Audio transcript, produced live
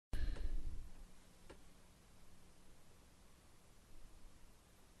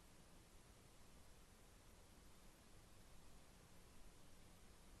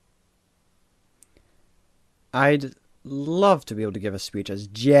I'd love to be able to give a speech as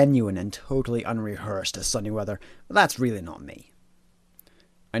genuine and totally unrehearsed as Sunny Weather, but that's really not me.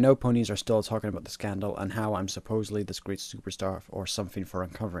 I know ponies are still talking about the scandal and how I'm supposedly this great superstar or something for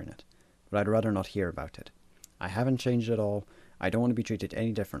uncovering it, but I'd rather not hear about it. I haven't changed at all. I don't want to be treated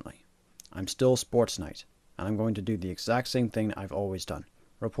any differently. I'm still Sports Night, and I'm going to do the exact same thing I've always done,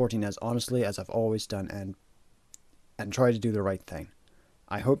 reporting as honestly as I've always done and try to do the right thing.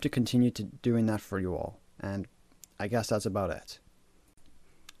 I hope to continue to doing that for you all, and I guess that's about it.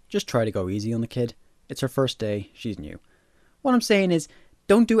 Just try to go easy on the kid. It's her first day, she's new. What I'm saying is,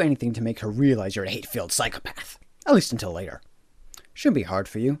 don't do anything to make her realize you're a hate-filled psychopath. At least until later. Shouldn't be hard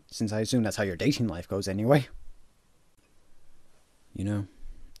for you, since I assume that's how your dating life goes anyway. You know,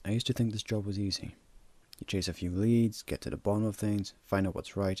 I used to think this job was easy. You chase a few leads, get to the bottom of things, find out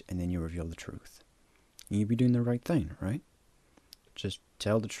what's right, and then you reveal the truth. And you'd be doing the right thing, right? Just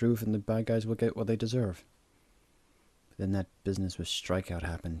tell the truth and the bad guys will get what they deserve. But then that business with Strikeout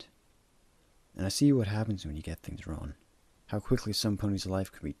happened. And I see what happens when you get things wrong. How quickly some pony's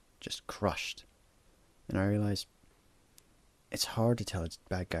life can be just crushed. And I realized it's hard to tell it's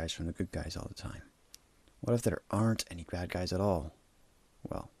bad guys from the good guys all the time. What if there aren't any bad guys at all?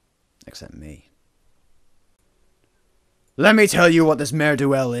 Well, except me. Let me tell you what this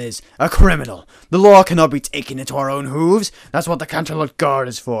ne'er-do-well is. A criminal. The law cannot be taken into our own hooves. That's what the Canterlot Guard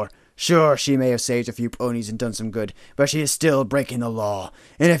is for. Sure, she may have saved a few ponies and done some good, but she is still breaking the law.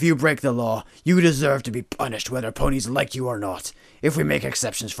 And if you break the law, you deserve to be punished whether ponies like you or not. If we make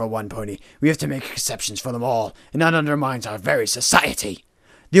exceptions for one pony, we have to make exceptions for them all, and that undermines our very society.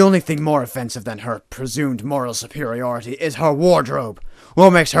 The only thing more offensive than her presumed moral superiority is her wardrobe. What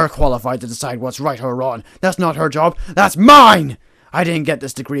makes her qualified to decide what's right or wrong? That's not her job, that's mine! I didn't get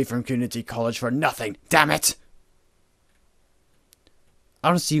this degree from community college for nothing, damn it! I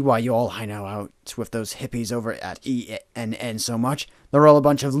don't see why you all hang out with those hippies over at ENN so much. They're all a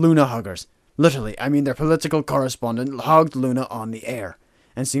bunch of Luna huggers. Literally, I mean their political correspondent hugged Luna on the air,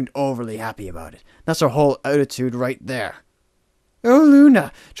 and seemed overly happy about it. That's her whole attitude right there. Oh,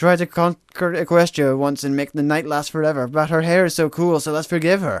 Luna tried to conquer Equestria once and make the night last forever, but her hair is so cool, so let's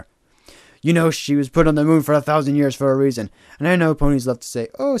forgive her. You know, she was put on the moon for 1,000 years for a reason. And I know ponies love to say,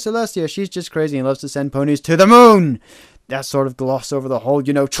 oh, Celestia, she's just crazy and loves to send ponies to the moon. That sort of gloss over the whole,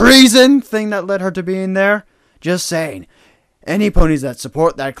 treason thing that led her to being there. Just saying. Any ponies that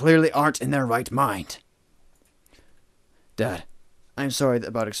support that clearly aren't in their right mind. Dad, I'm sorry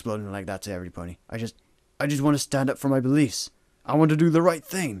about exploding like that to every pony. I just want to stand up for my beliefs. I want to do the right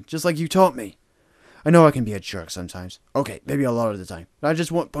thing, just like you taught me. I know I can be a jerk sometimes. Okay, maybe a lot of the time. But I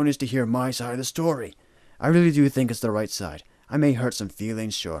just want ponies to hear my side of the story. I really do think it's the right side. I may hurt some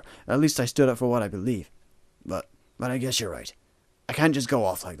feelings, sure. At least I stood up for what I believe. But I guess you're right. I can't just go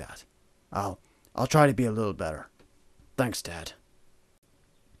off like that. I'll try to be a little better. Thanks, Dad.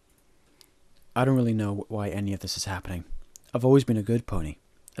 I don't really know why any of this is happening. I've always been a good pony.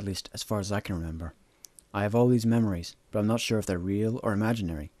 At least, as far as I can remember. I have all these memories, but I'm not sure if they're real or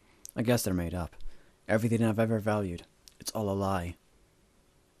imaginary. I guess they're made up. Everything I've ever valued. It's all a lie.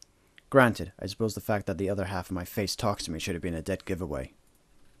 Granted, I suppose the fact that the other half of my face talks to me should have been a dead giveaway.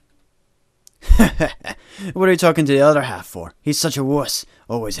 What are you talking to the other half for? He's such a wuss.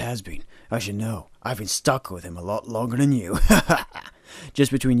 Always has been. I should know. I've been stuck with him a lot longer than you.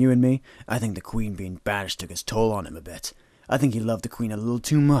 Just between you and me, I think the Queen being banished took its toll on him a bit. I think he loved the Queen a little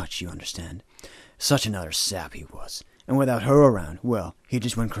too much, you understand. Such another sap he was. And without her around, well, he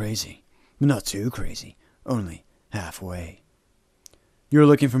just went crazy. But not too crazy. Only halfway. You're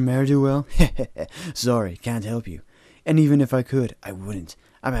looking for Ne'er-do-well? Sorry, can't help you. And even if I could, I wouldn't.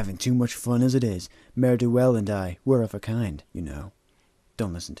 I'm having too much fun as it is. Ne'er-do-well and I, we're of a kind, you know.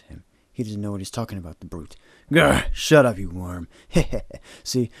 Don't listen to him. He doesn't know what he's talking about, the brute. Grr, shut up, you worm.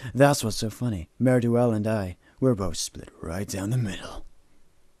 See, that's what's so funny. Ne'er-do-well and I, we're both split right down the middle.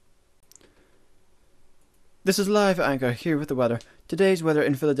 This is Live Anchor here with the weather. Today's weather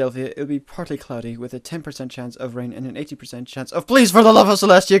in Philadelphia, it'll be partly cloudy with a 10% chance of rain and an 80% chance of— Please, for the love of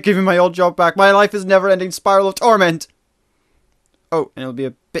Celestia, give me my old job back. My life is a never-ending spiral of torment. Oh, and it'll be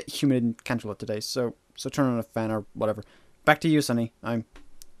a bit humid in Canterlot today, so turn on a fan or whatever. Back to you, Sonny. I'm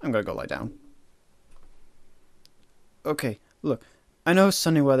gonna go lie down. Okay, look. I know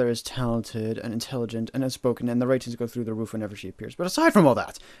Sunny Weather is talented and intelligent and outspoken, and the ratings go through the roof whenever she appears. But aside from all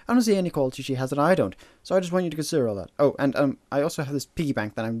that, I don't see any quality she has that I don't. So I just want you to consider all that. Oh, and I also have this piggy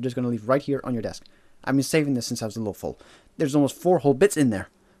bank that I'm just going to leave right here on your desk. I've been saving this since I was a little full. There's almost 4 whole bits in there.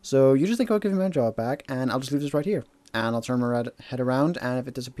 So you just think I'll give me my job back, and I'll just leave this right here. And I'll turn my head around, and if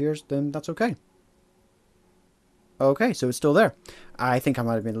it disappears, then that's okay. Okay, so it's still there. I think I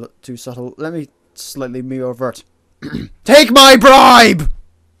might have been a little too subtle. Let me slightly more overt. Take my bribe!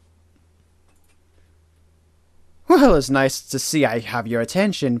 Well, it's nice to see I have your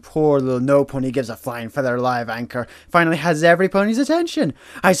attention. Poor little No Pony Gives a Flying Feather live anchor finally has every pony's attention.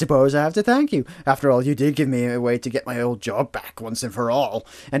 I suppose I have to thank you. After all, you did give me a way to get my old job back once and for all.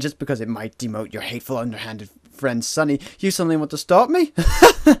 And just because it might demote your hateful, underhanded friend Sonny, you suddenly want to stop me?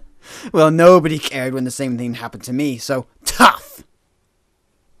 Well, nobody cared when the same thing happened to me, so tough!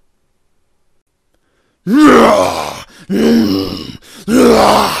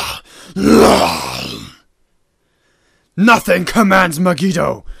 Nothing commands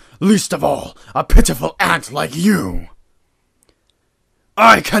Megiddo, least of all a pitiful ant like you.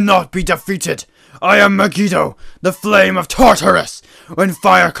 I cannot be defeated. I am Megiddo, the flame of Tartarus. When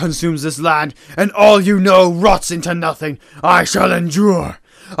fire consumes this land, and all you know rots into nothing, I shall endure.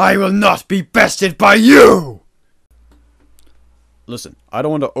 I will not be bested by you! Listen, I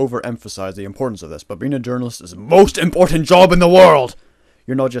don't want to overemphasize the importance of this, but being a journalist is the most important job in the world!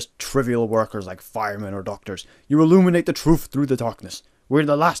 You're not just trivial workers like firemen or doctors. You illuminate the truth through the darkness. We're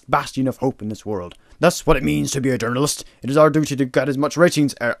the last bastion of hope in this world. That's what it means to be a journalist. It is our duty to get as much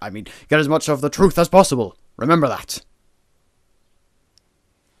ratings, get as much of the truth as possible. Remember that.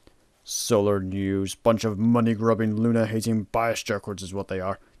 Solar News, bunch of money-grubbing, Luna-hating bias jerkwards is what they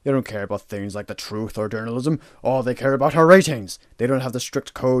are. They don't care about things like the truth or journalism. All they care about are ratings. They don't have the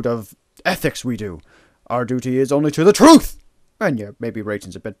strict code of ethics we do. Our duty is only to the truth. And yeah, maybe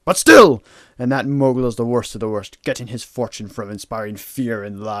ratings a bit, but still! And that mogul is the worst of the worst, getting his fortune from inspiring fear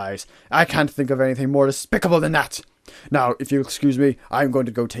and lies. I can't think of anything more despicable than that. Now, if you'll excuse me, I'm going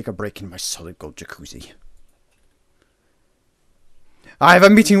to go take a break in my solid gold jacuzzi. I have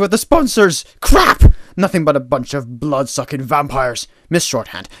a meeting with the sponsors! Crap! Nothing but a bunch of blood-sucking vampires. Miss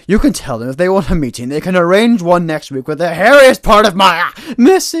Shorthand, you can tell them if they want a meeting, they can arrange one next week with the hairiest part of my...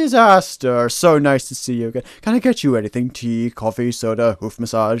 Mrs. Astor, so nice to see you again. Can I get you anything? Tea, coffee, soda, hoof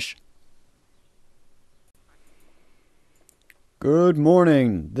massage? Good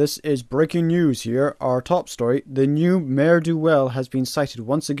morning. This is breaking news here. Our top story, the new ne'er-do-well has been sighted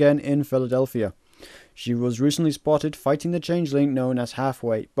once again in Philadelphia. She was recently spotted fighting the changeling known as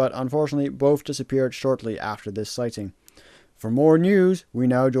Halfway, but unfortunately both disappeared shortly after this sighting. For more news, we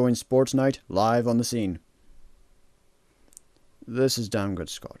now join Sports Night live on the scene. This is damn good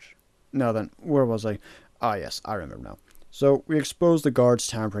Scotch. Now then, where was I? Ah yes, I remember now. So, we exposed the guards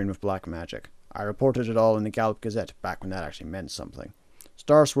tampering with black magic. I reported it all in the Gallup Gazette back when that actually meant something.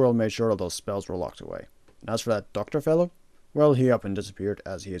 Star Swirl made sure all those spells were locked away. And as for that doctor fellow, well, he up and disappeared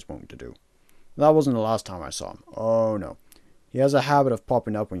as he is wont to do. That wasn't the last time I saw him. Oh no. He has a habit of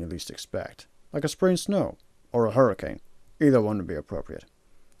popping up when you least expect. Like a spring snow. Or a hurricane. Either one would be appropriate.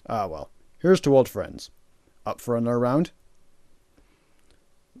 Ah well. Here's to old friends. Up for another round?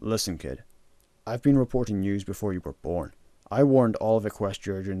 Listen, kid. I've been reporting news before you were born. I warned all of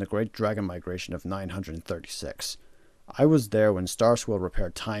Equestria during the Great Dragon Migration of 936. I was there when Starswell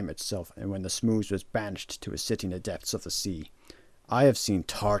repaired time itself and when the Smooth was banished to a city in the depths of the sea. I have seen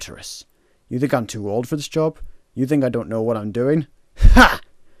Tartarus. You think I'm too old for this job? You think I don't know what I'm doing? Ha!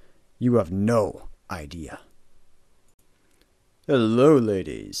 You have no idea. Hello,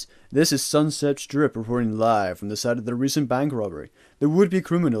 ladies. This is Sunset Strip reporting live from the site of the recent bank robbery. The would-be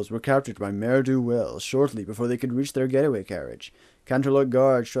criminals were captured by Ne'er-do-well shortly before they could reach their getaway carriage. Canterlot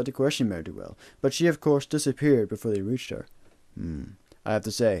guards tried to question Ne'er-do-well, but she of course disappeared before they reached her. I have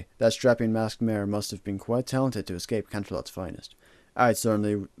to say, that strapping masked mare must have been quite talented to escape Canterlot's finest. I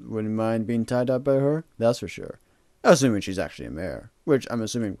certainly wouldn't mind being tied up by her, that's for sure. Assuming she's actually a mare, which I'm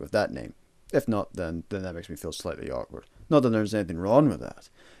assuming with that name. If not, then that makes me feel slightly awkward. Not that there's anything wrong with that.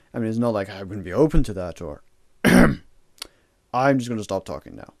 I mean, it's not like I wouldn't be open to that, or... I'm just going to stop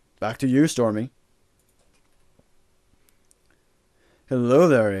talking now. Back to you, Stormy. Hello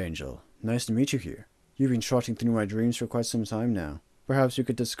there, Angel. Nice to meet you here. You've been trotting through my dreams for quite some time now. Perhaps we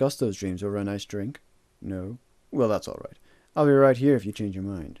could discuss those dreams over a nice drink? No? Well, that's all right. I'll be right here if you change your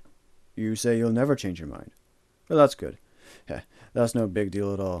mind. You say you'll never change your mind. Well, that's good. Heh, that's no big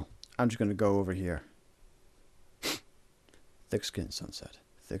deal at all. I'm just going to go over here. Thick skin, Sunset.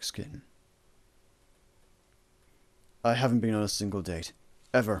 Thick skin. I haven't been on a single date.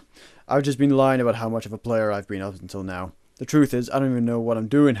 Ever. I've just been lying about how much of a player I've been up until now. The truth is, I don't even know what I'm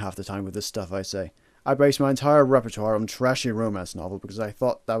doing half the time with this stuff I say. I base my entire repertoire on trashy romance novel because I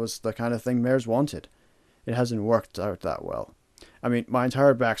thought that was the kind of thing mares wanted. It hasn't worked out that well. I mean, my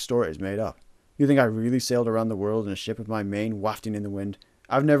entire backstory is made up. You think I really sailed around the world in a ship with my mane wafting in the wind?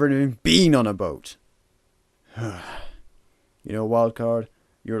 I've never even been on a boat. You know, Wildcard,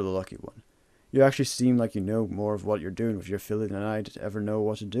 you're the lucky one. You actually seem like you know more of what you're doing with your filly than I'd ever know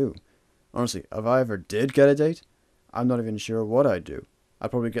what to do. Honestly, if I ever did get a date, I'm not even sure what I'd do.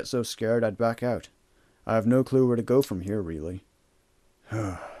 I'd probably get so scared I'd back out. I have no clue where to go from here, really.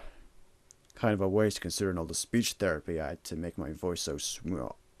 Kind of a waste considering all the speech therapy I had to make my voice so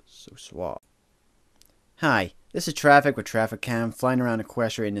suave. Hi, this is Traffic with Traffic Cam, flying around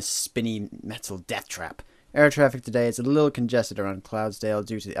Equestria in this spinny metal death trap. Air traffic today is a little congested around Cloudsdale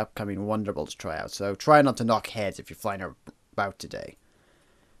due to the upcoming Wonderbolts tryout, so try not to knock heads if you're flying about today.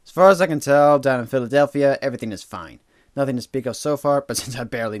 As far as I can tell, down in Philadelphia, everything is fine. Nothing to speak of so far, but since I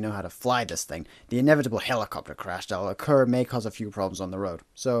barely know how to fly this thing, the inevitable helicopter crash that will occur may cause a few problems on the road.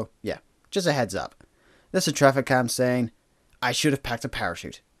 So, yeah, just a heads up. This is Traffic Cam saying, I should have packed a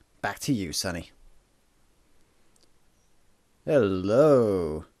parachute. Back to you, Sonny.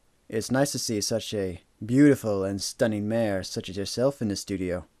 Hello. It's nice to see such a beautiful and stunning mare such as yourself in the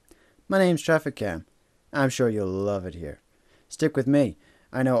studio. My name's Traffic Cam. I'm sure you'll love it here. Stick with me.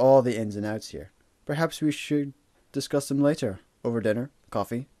 I know all the ins and outs here. Perhaps we should discuss them later. Over dinner,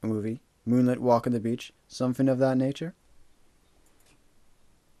 coffee, a movie, moonlit walk on the beach, something of that nature.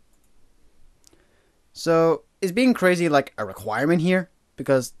 So, is being crazy like a requirement here?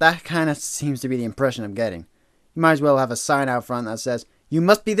 Because that kind of seems to be the impression I'm getting. You might as well have a sign out front that says, you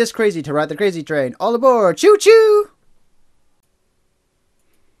must be this crazy to ride the crazy train. All aboard! Choo-choo!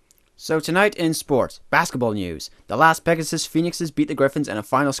 So tonight in sports, basketball news. The Las Pegasus Phoenixes beat the Griffins in a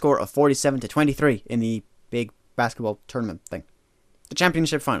final score of 47-23 in the big basketball tournament thing. The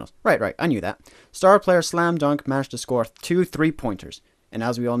championship finals. Right, I knew that. Star player Slam Dunk managed to score 2 3-pointers. And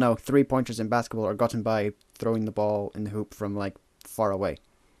as we all know, 3-pointers in basketball are gotten by throwing the ball in the hoop from, like, far away.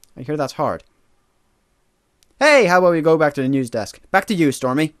 I hear that's hard. Hey, how about we go back to the news desk? Back to you,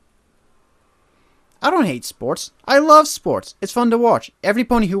 Stormy. I don't hate sports. I love sports. It's fun to watch. Every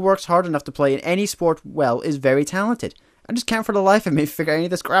pony who works hard enough to play in any sport well is very talented. I just can't for the life of me figure any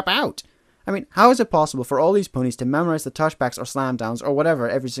of this crap out. I mean, how is it possible for all these ponies to memorize the touchbacks or slam downs or whatever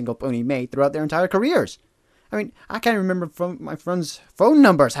every single pony made throughout their entire careers? I mean, I can't remember from my friends' phone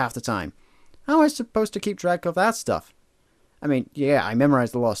numbers half the time. How am I supposed to keep track of that stuff? I mean, yeah, I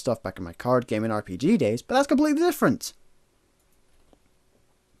memorized a lot of stuff back in my card game and RPG days, but that's completely different.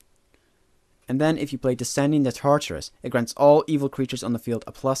 And then if you play Descending the Torturous, it grants all evil creatures on the field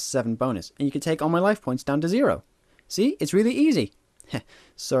a +7 bonus, and you can take all my life points down to 0. See, it's really easy.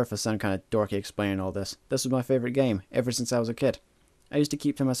 Sorry if I sound kind of dorky explaining all this. This was my favourite game, ever since I was a kid. I used to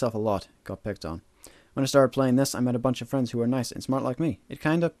keep to myself a lot, got picked on. When I started playing this, I met a bunch of friends who were nice and smart like me.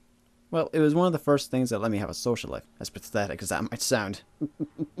 Well, it was one of the first things that let me have a social life, as pathetic as that might sound.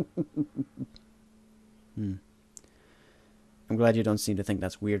 I'm glad you don't seem to think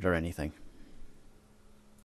that's weird or anything.